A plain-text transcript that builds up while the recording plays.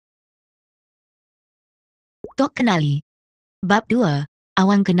Tok Kenali Bab 2.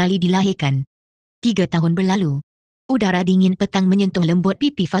 Awang Kenali Dilahirkan. 3 tahun berlalu. Udara dingin petang menyentuh lembut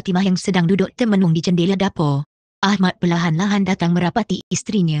pipi Fatimah yang sedang duduk termenung di jendela dapur. Ahmad perlahan-lahan datang merapati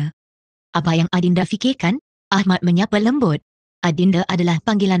istrinya. "Apa yang Adinda fikirkan?" Ahmad menyapa lembut. Adinda adalah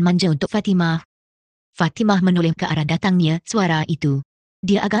panggilan manja untuk Fatimah. Fatimah menoleh ke arah datangnya suara itu.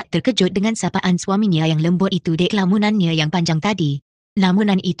 Dia agak terkejut dengan sapaan suaminya yang lembut itu dek lamunannya yang panjang tadi.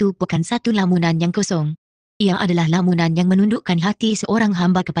 Lamunan itu bukan satu lamunan yang kosong. Ia adalah lamunan yang menundukkan hati seorang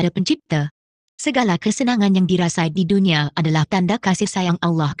hamba kepada pencipta. Segala kesenangan yang dirasai di dunia adalah tanda kasih sayang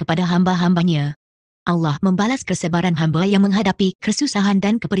Allah kepada hamba-hambanya. Allah membalas kesabaran hamba yang menghadapi kesusahan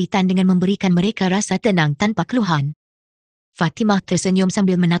dan keperitan dengan memberikan mereka rasa tenang tanpa keluhan. Fatimah tersenyum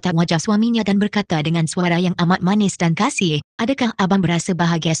sambil menatap wajah suaminya dan berkata dengan suara yang amat manis dan kasih, "Adakah abang berasa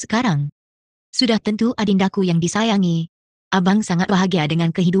bahagia sekarang?" "Sudah tentu adindaku yang disayangi. Abang sangat bahagia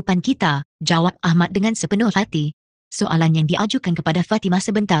dengan kehidupan kita," jawab Ahmad dengan sepenuh hati. Soalan yang diajukan kepada Fatimah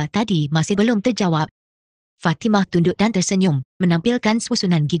sebentar tadi masih belum terjawab. Fatimah tunduk dan tersenyum, menampilkan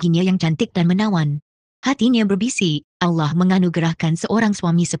susunan giginya yang cantik dan menawan. Hatinya berbisik, Allah menganugerahkan seorang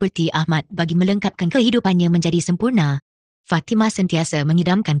suami seperti Ahmad bagi melengkapkan kehidupannya menjadi sempurna. Fatimah sentiasa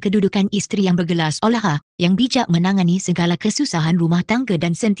mengidamkan kedudukan isteri yang bergelas olaha, yang bijak menangani segala kesusahan rumah tangga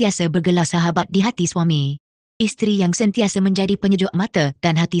dan sentiasa bergelas sahabat di hati suami. Isteri yang sentiasa menjadi penyejuk mata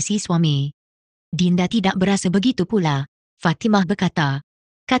dan hati si suami. "Dinda tidak berasa begitu pula," Fatimah berkata.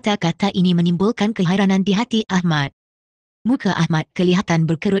 Kata-kata ini menimbulkan keheranan di hati Ahmad. Muka Ahmad kelihatan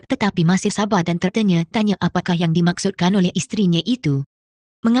berkerut tetapi masih sabar dan tertanya-tanya apakah yang dimaksudkan oleh isterinya itu.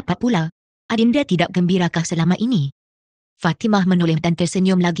 "Mengapa pula? Adinda tidak gembirakah selama ini?" Fatimah menoleh dan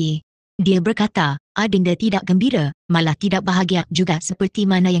tersenyum lagi. Dia berkata, "Adinda tidak gembira, malah tidak bahagia juga seperti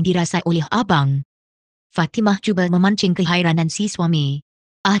mana yang dirasai oleh abang." Fatimah cuba memancing keheranan si suami.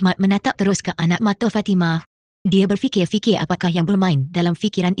 Ahmad menatap terus ke anak mata Fatimah. Dia berfikir-fikir apakah yang bermain dalam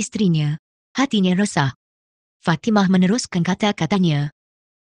fikiran isterinya. Hatinya resah. Fatimah meneruskan kata-katanya.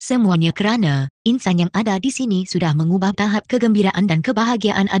 "Semuanya kerana insan yang ada di sini sudah mengubah tahap kegembiraan dan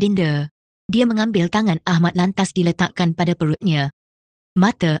kebahagiaan adinda." Dia mengambil tangan Ahmad lantas diletakkan pada perutnya.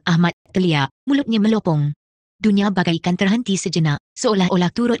 Mata Ahmad terliak, mulutnya melopong. Dunia bagaikan terhenti sejenak,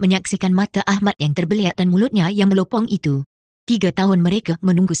 seolah-olah turut menyaksikan mata Ahmad yang terbeliak dan mulutnya yang melopong itu. 3 tahun mereka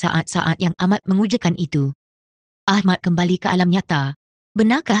menunggu saat-saat yang amat mengujakan itu. Ahmad kembali ke alam nyata.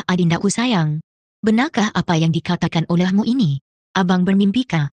 "Benarkah adindaku sayang? Benarkah apa yang dikatakan olehmu ini? Abang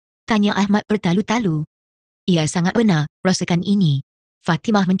bermimpikah?" tanya Ahmad bertalu-talu. "Ia sangat benar, rasakan ini."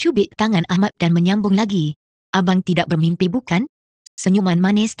 Fatimah mencubit tangan Ahmad dan menyambung lagi. "Abang tidak bermimpi bukan?" Senyuman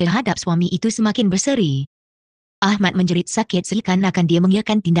manis terhadap suami itu semakin berseri. Ahmad menjerit sakit seakan-akan dia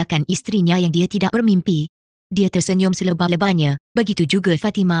mengiyakan tindakan isterinya yang dia tidak bermimpi. Dia tersenyum selebar-lebarnya, begitu juga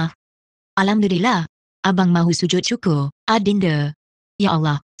Fatimah. "Alhamdulillah, abang mahu sujud syukur, adinda. Ya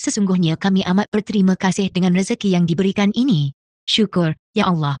Allah, sesungguhnya kami amat berterima kasih dengan rezeki yang diberikan ini. Syukur, ya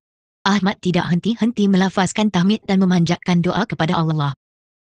Allah." Ahmad tidak henti-henti melafazkan tahmid dan memanjatkan doa kepada Allah.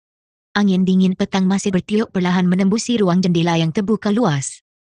 Angin dingin petang masih bertiup perlahan menembusi ruang jendela yang terbuka luas.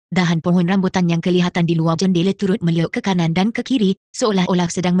 Dahan pohon rambutan yang kelihatan di luar jendela turut meliuk ke kanan dan ke kiri, seolah-olah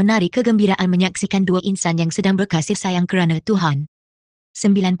sedang menari kegembiraan menyaksikan dua insan yang sedang berkasih sayang kerana Tuhan.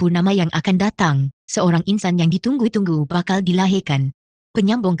 9 purnama yang akan datang, seorang insan yang ditunggu-tunggu bakal dilahirkan.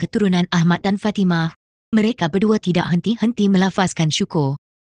 Penyambung keturunan Ahmad dan Fatimah. Mereka berdua tidak henti-henti melafazkan syukur.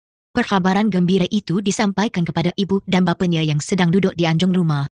 Perkhabaran gembira itu disampaikan kepada ibu dan bapanya yang sedang duduk di anjung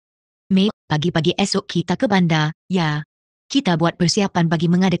rumah. "Mei, pagi-pagi esok kita ke bandar, ya. Kita buat persiapan bagi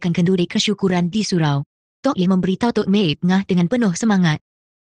mengadakan kenduri kesyukuran di surau." Tok Li memberitahu Tok Mei Ngah dengan penuh semangat.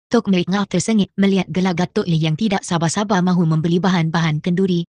 Tok Mei Ngah tersengit melihat gelagat Tok Li yang tidak sabar-sabar mahu membeli bahan-bahan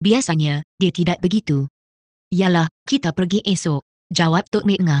kenduri. Biasanya, dia tidak begitu. "Yalah, kita pergi esok," jawab Tok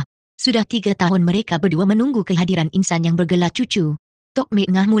Mei Ngah. Sudah 3 tahun mereka berdua menunggu kehadiran insan yang bergelar cucu. Tok Mei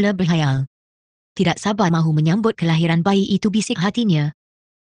Ngah mula berhayal. Tidak sabar mahu menyambut kelahiran bayi itu, bisik hatinya.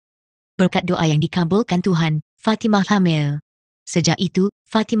 Berkat doa yang dikabulkan Tuhan, Fatimah hamil. Sejak itu,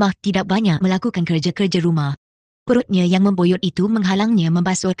 Fatimah tidak banyak melakukan kerja-kerja rumah. Perutnya yang memboyot itu menghalangnya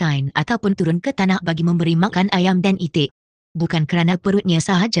membasuh kain ataupun turun ke tanah bagi memberi makan ayam dan itik. Bukan kerana perutnya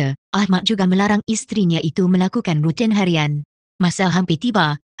sahaja, Ahmad juga melarang isterinya itu melakukan rutin harian. Masa hampir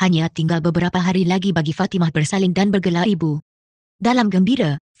tiba, hanya tinggal beberapa hari lagi bagi Fatimah bersalin dan bergelar ibu. Dalam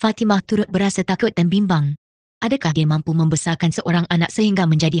gembira, Fatimah turut berasa takut dan bimbang. Adakah dia mampu membesarkan seorang anak sehingga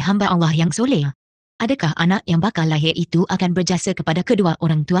menjadi hamba Allah yang soleh? Adakah anak yang bakal lahir itu akan berjasa kepada kedua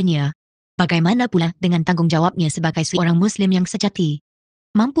orang tuanya? Bagaimana pula dengan tanggungjawabnya sebagai seorang Muslim yang sejati?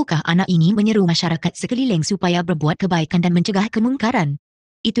 Mampukah anak ini menyeru masyarakat sekeliling supaya berbuat kebaikan dan mencegah kemungkaran?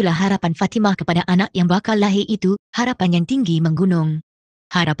 Itulah harapan Fatimah kepada anak yang bakal lahir itu, harapan yang tinggi menggunung.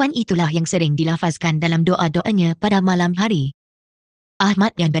 Harapan itulah yang sering dilafazkan dalam doa-doanya pada malam hari.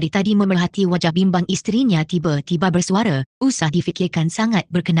 Ahmad yang dari tadi memerhati wajah bimbang isterinya tiba-tiba bersuara, "Usah difikirkan sangat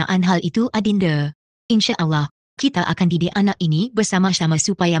berkenaan hal itu Adinda. InsyaAllah, kita akan didik anak ini bersama-sama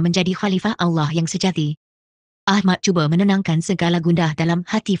supaya menjadi khalifah Allah yang sejati." Ahmad cuba menenangkan segala gundah dalam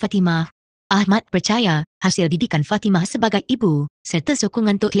hati Fatimah. Ahmad percaya, hasil didikan Fatimah sebagai ibu, serta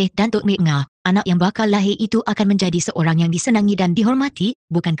sokongan Tok Leh dan Tok Mek Ngah, anak yang bakal lahir itu akan menjadi seorang yang disenangi dan dihormati,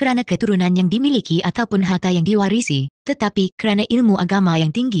 bukan kerana keturunan yang dimiliki ataupun harta yang diwarisi, tetapi kerana ilmu agama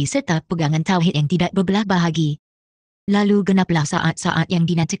yang tinggi serta pegangan tauhid yang tidak berbelah bahagi. Lalu genaplah saat-saat yang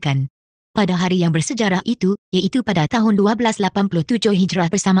dinantikan. Pada hari yang bersejarah itu, iaitu pada tahun 1287 Hijrah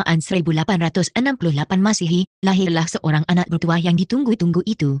bersamaan 1868 Masihi, lahirlah seorang anak bertuah yang ditunggu-tunggu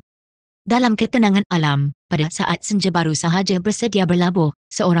itu. Dalam ketenangan alam, pada saat senja baru sahaja bersedia berlabuh,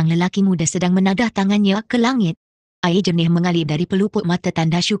 seorang lelaki muda sedang menadah tangannya ke langit. Air jernih mengalir dari pelupuk mata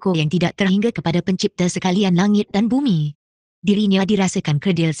tanda syukur yang tidak terhingga kepada pencipta sekalian langit dan bumi. Dirinya dirasakan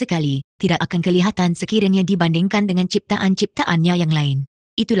kerdil sekali, tidak akan kelihatan sekiranya dibandingkan dengan ciptaan-ciptaannya yang lain.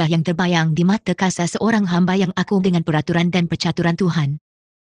 Itulah yang terbayang di mata kasar seorang hamba yang agung dengan peraturan dan percaturan Tuhan.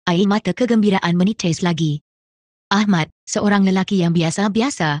 Air mata kegembiraan menitis lagi. Ahmad, seorang lelaki yang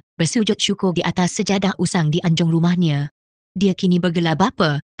biasa-biasa, bersujud syukur di atas sejadah usang di anjung rumahnya. Dia kini bergelar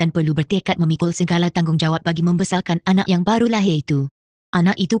bapa, dan perlu bertekad memikul segala tanggungjawab bagi membesarkan anak yang baru lahir itu.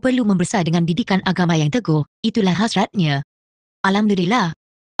 Anak itu perlu membesar dengan didikan agama yang teguh, itulah hasratnya. Alhamdulillah,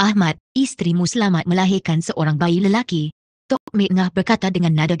 Ahmad, isterimu selamat melahirkan seorang bayi lelaki. Tok Mek Ngah berkata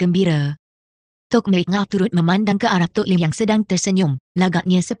dengan nada gembira. Tok Mek Ngah turut memandang ke arah Tok Lim yang sedang tersenyum,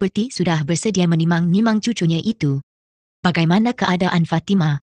 lagaknya seperti sudah bersedia menimang-nimang cucunya itu. Bagaimana keadaan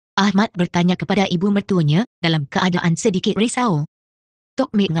Fatimah? Ahmad bertanya kepada ibu mertuanya, dalam keadaan sedikit risau.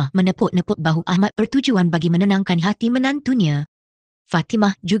 Tok Mek Ngah menepuk-nepuk bahu Ahmad bertujuan bagi menenangkan hati menantunya.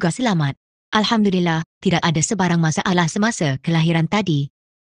 Fatimah juga selamat. Alhamdulillah, tidak ada sebarang masalah semasa kelahiran tadi.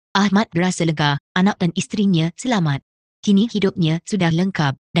 Ahmad berasa lega, anak dan isterinya selamat. Kini hidupnya sudah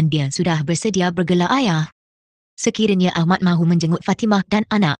lengkap, dan dia sudah bersedia bergelar ayah. Sekiranya Ahmad mahu menjenguk Fatimah dan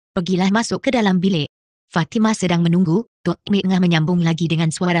anak, pergilah masuk ke dalam bilik. Fatimah sedang menunggu. Tok Mek Ngah menyambung lagi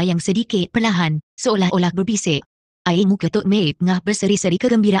dengan suara yang sedikit perlahan, seolah-olah berbisik. Air muka Tok Mek Ngah berseri-seri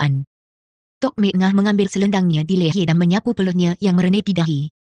kegembiraan. Tok Mek Ngah mengambil selendangnya di leher dan menyapu peluhnya yang merenip di dahi.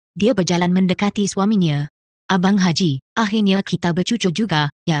 Dia berjalan mendekati suaminya. "Abang Haji, akhirnya kita bercucu juga,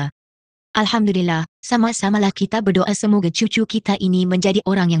 ya. Alhamdulillah, sama-samalah kita berdoa semoga cucu kita ini menjadi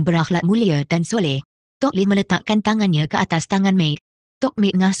orang yang berakhlak mulia dan soleh." Tok Lim meletakkan tangannya ke atas tangan Mek. Tok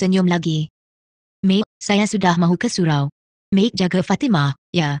Mek Ngah senyum lagi. "Mek, saya sudah mahu ke surau. Mek jaga Fatimah,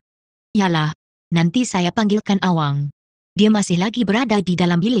 ya." "Yalah, nanti saya panggilkan Awang. Dia masih lagi berada di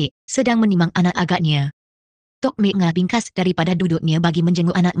dalam bilik, sedang menimang anak agaknya." Tok Mek Ngah bingkas daripada duduknya bagi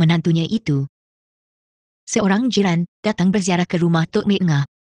menjenguk anak menantunya itu. Seorang jiran datang berziarah ke rumah Tok Mek Ngah.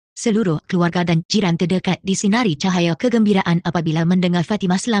 Seluruh keluarga dan jiran terdekat disinari cahaya kegembiraan apabila mendengar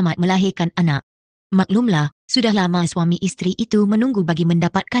Fatimah selamat melahirkan anak. Maklumlah, sudah lama suami isteri itu menunggu bagi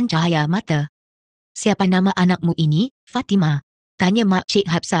mendapatkan cahaya mata. "Siapa nama anakmu ini, Fatimah?" tanya Mak Cik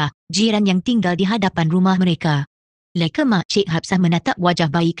Hafsah, jiran yang tinggal di hadapan rumah mereka. Leka Mak Cik Hafsah menatap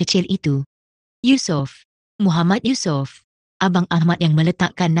wajah bayi kecil itu. "Yusuf. Muhammad Yusuf." Abang Ahmad yang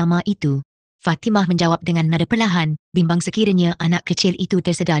meletakkan nama itu. Fatimah menjawab dengan nada perlahan, bimbang sekiranya anak kecil itu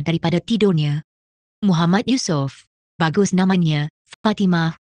tersedar daripada tidurnya. "Muhammad Yusuf. Bagus namanya,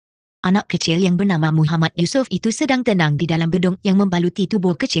 Fatimah." Anak kecil yang bernama Muhammad Yusuf itu sedang tenang di dalam bedung yang membaluti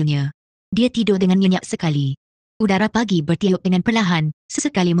tubuh kecilnya. Dia tidur dengan nyenyak sekali. Udara pagi bertiup dengan perlahan,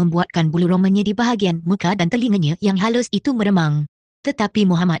 sesekali membuatkan bulu romanya di bahagian muka dan telinganya yang halus itu meremang. Tetapi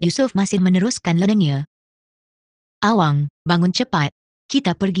Muhammad Yusuf masih meneruskan lengannya. "Awang, bangun cepat.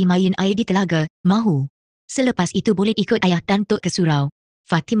 Kita pergi main air di telaga, mahu? Selepas itu boleh ikut ayah dan Tok ke surau."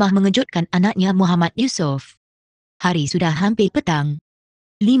 Fatimah mengejutkan anaknya Muhammad Yusuf. Hari sudah hampir petang.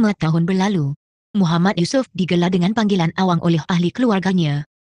 5 tahun berlalu. Muhammad Yusuf digelar dengan panggilan Awang oleh ahli keluarganya.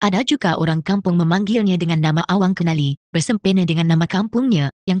 Ada juga orang kampung memanggilnya dengan nama Awang Kenali, bersempena dengan nama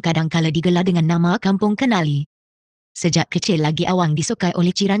kampungnya, yang kadangkala digelar dengan nama Kampung Kenali. Sejak kecil lagi Awang disukai oleh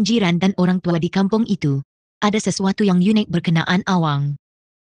jiran-jiran dan orang tua di kampung itu. Ada sesuatu yang unik berkenaan Awang.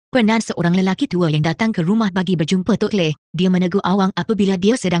 Pernah seorang lelaki tua yang datang ke rumah bagi berjumpa Tok Leh. Dia menegur Awang apabila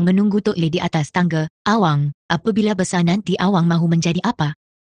dia sedang menunggu Tok Leh di atas tangga. "Awang, apabila besar nanti Awang mahu menjadi apa?"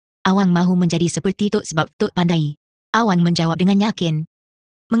 "Awang mahu menjadi seperti Tok sebab Tok pandai." Awang menjawab dengan yakin.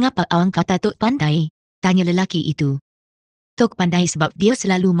 "Mengapa Awang kata Tok pandai?" tanya lelaki itu. "Tok pandai sebab dia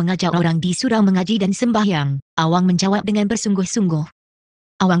selalu mengajar orang di surau mengaji dan sembahyang." Awang menjawab dengan bersungguh-sungguh.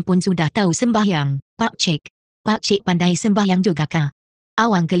 Awang pun sudah tahu sembahyang. Pak Cik pandai sembahyang juga kah?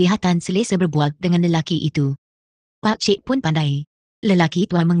 Awang kelihatan selesa berbual dengan lelaki itu. Pak Cik pun pandai. Lelaki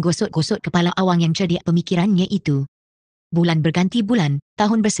tua menggosok-gosok kepala Awang yang cerdik pemikirannya itu. Bulan berganti bulan,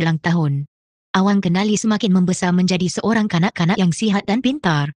 tahun berselang tahun. Awang Kenali semakin membesar menjadi seorang kanak-kanak yang sihat dan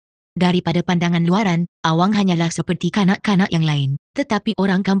pintar. Daripada pandangan luaran, Awang hanyalah seperti kanak-kanak yang lain. Tetapi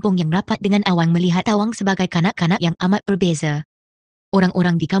orang kampung yang rapat dengan Awang melihat Awang sebagai kanak-kanak yang amat berbeza.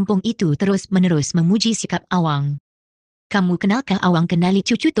 Orang-orang di kampung itu terus-menerus memuji sikap Awang. "Kamu kenalkah Awang Kenali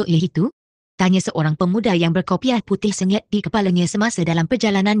cucu Tok Leh itu?" tanya seorang pemuda yang berkopiah putih sengit di kepalanya semasa dalam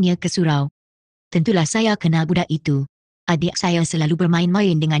perjalanannya ke surau. "Tentulah saya kenal budak itu. Adik saya selalu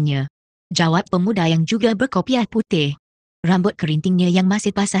bermain-main dengannya," jawab pemuda yang juga berkopiah putih. Rambut kerintingnya yang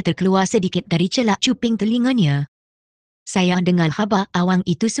masih basah terkeluar sedikit dari celak cuping telinganya. "Saya dengar khabar Awang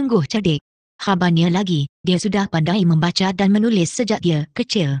itu sungguh cerdik. Khabarnya lagi, dia sudah pandai membaca dan menulis sejak dia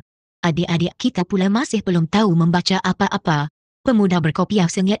kecil. Adik-adik kita pula masih belum tahu membaca apa-apa," pemuda berkopiah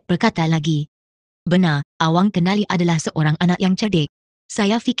sengit berkata lagi. "Benar, Awang Kenali adalah seorang anak yang cerdik.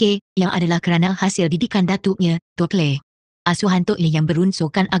 Saya fikir, yang adalah kerana hasil didikan datuknya, Tok Leh. Asuhan Tok Leh yang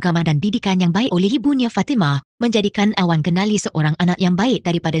berunsurkan agama dan didikan yang baik oleh ibunya Fatimah, menjadikan Awang Kenali seorang anak yang baik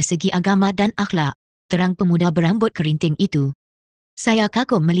daripada segi agama dan akhlak," terang pemuda berambut kerinting itu. "Saya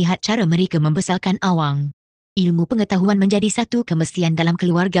kagum melihat cara mereka membesarkan Awang. Ilmu pengetahuan menjadi satu kemestian dalam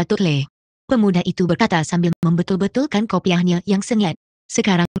keluarga Tok Leh," pemuda itu berkata sambil membetul-betulkan kopiahnya yang sengit.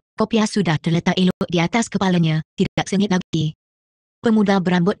 Sekarang, kopiah sudah terletak elok di atas kepalanya, tidak sengit lagi. Pemuda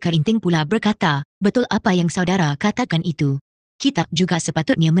berambut kerinting pula berkata, "Betul apa yang saudara katakan itu. Kita juga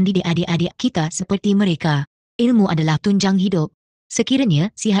sepatutnya mendidik adik-adik kita seperti mereka. Ilmu adalah tunjang hidup. Sekiranya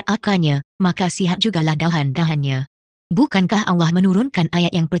sihat akalnya, maka sihat jugalah dahan-dahannya. Bukankah Allah menurunkan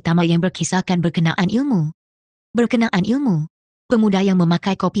ayat yang pertama yang berkisahkan berkenaan ilmu?" "Berkenaan ilmu?" Pemuda yang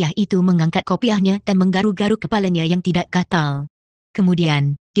memakai kopiah itu mengangkat kopiahnya dan menggaru-garu kepalanya yang tidak gatal.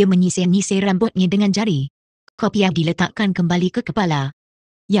 Kemudian, dia menyisir-nyisir rambutnya dengan jari. Kopiah diletakkan kembali ke kepala.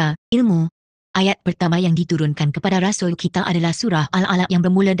 "Ya, ilmu. Ayat pertama yang diturunkan kepada Rasul kita adalah surah Al-Alaq yang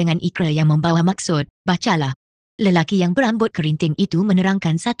bermula dengan Iqra yang membawa maksud, bacalah." Lelaki yang berambut kerinting itu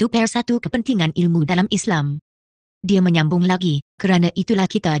menerangkan satu persatu kepentingan ilmu dalam Islam. Dia menyambung lagi, "Kerana itulah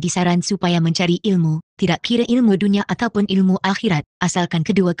kita disaran supaya mencari ilmu, tidak kira ilmu dunia ataupun ilmu akhirat, asalkan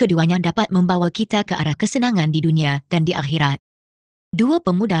kedua-keduanya dapat membawa kita ke arah kesenangan di dunia dan di akhirat." Dua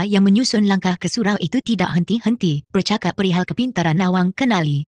pemuda yang menyusun langkah ke surau itu tidak henti-henti bercakap perihal kepintaran Awang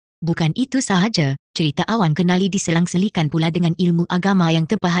Kenali. Bukan itu sahaja, cerita Awang Kenali diselang-selikan pula dengan ilmu agama yang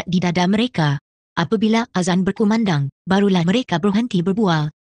terpahat di dada mereka. Apabila azan berkumandang, barulah mereka berhenti berbual.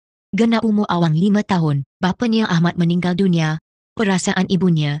 Genap umur Awang 5 tahun, bapanya Ahmad meninggal dunia. Perasaan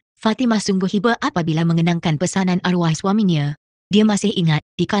ibunya, Fatimah sungguh hiba apabila mengenangkan pesanan arwah suaminya. Dia masih ingat,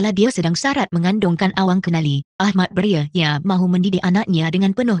 dikala dia sedang syarat mengandungkan Awang Kenali, Ahmad beria ia mahu mendidik anaknya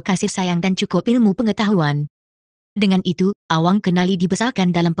dengan penuh kasih sayang dan cukup ilmu pengetahuan. Dengan itu, Awang Kenali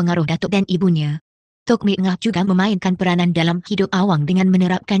dibesarkan dalam pengaruh datuk dan ibunya. Tok Ngah juga memainkan peranan dalam hidup Awang dengan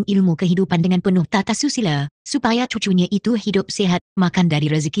menerapkan ilmu kehidupan dengan penuh tata susila, supaya cucunya itu hidup sihat, makan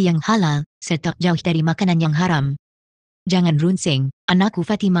dari rezeki yang halal, serta jauh dari makanan yang haram. "Jangan runsing, anakku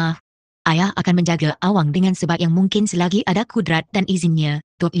Fatimah. Ayah akan menjaga Awang dengan sebab yang mungkin selagi ada kudrat dan izinnya,"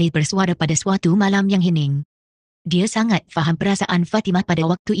 Tok Leh bersuara pada suatu malam yang hening. Dia sangat faham perasaan Fatimah pada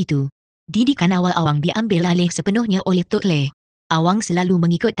waktu itu. Didikan awal Awang diambil alih sepenuhnya oleh Tok Leh. Awang selalu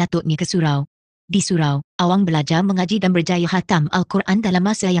mengikut datuknya ke surau. Di surau, Awang belajar mengaji dan berjaya khatam Al-Quran dalam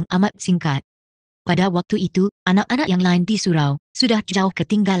masa yang amat singkat. Pada waktu itu, anak-anak yang lain di surau sudah jauh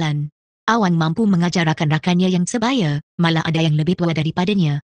ketinggalan. Awang mampu mengajar rakan-rakannya yang sebaya, malah ada yang lebih tua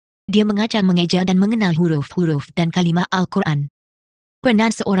daripadanya. Dia mengajar mengeja dan mengenal huruf-huruf dan kalimah Al-Quran.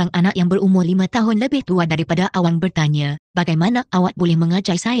 Pernah seorang anak yang berumur 5 tahun lebih tua daripada Awang bertanya, "Bagaimana awak boleh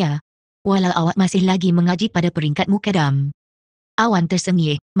mengajar saya? Walau awak masih lagi mengaji pada peringkat mukadam." Awang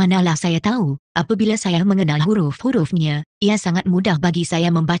tersengih, "Manalah saya tahu, apabila saya mengenal huruf-hurufnya, ia sangat mudah bagi saya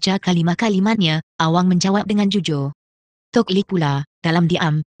membaca kalimah-kalimatnya," Awang menjawab dengan jujur. Tok Leh pula, dalam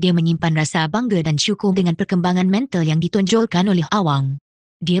diam, dia menyimpan rasa bangga dan syukur dengan perkembangan mental yang ditonjolkan oleh Awang.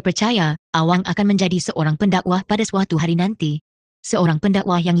 Dia percaya, Awang akan menjadi seorang pendakwah pada suatu hari nanti. Seorang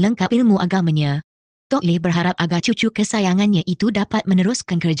pendakwah yang lengkap ilmu agamanya. Tok Leh berharap agar cucu kesayangannya itu dapat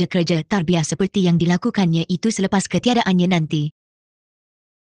meneruskan kerja-kerja tarbiyah seperti yang dilakukannya itu selepas ketiadaannya nanti.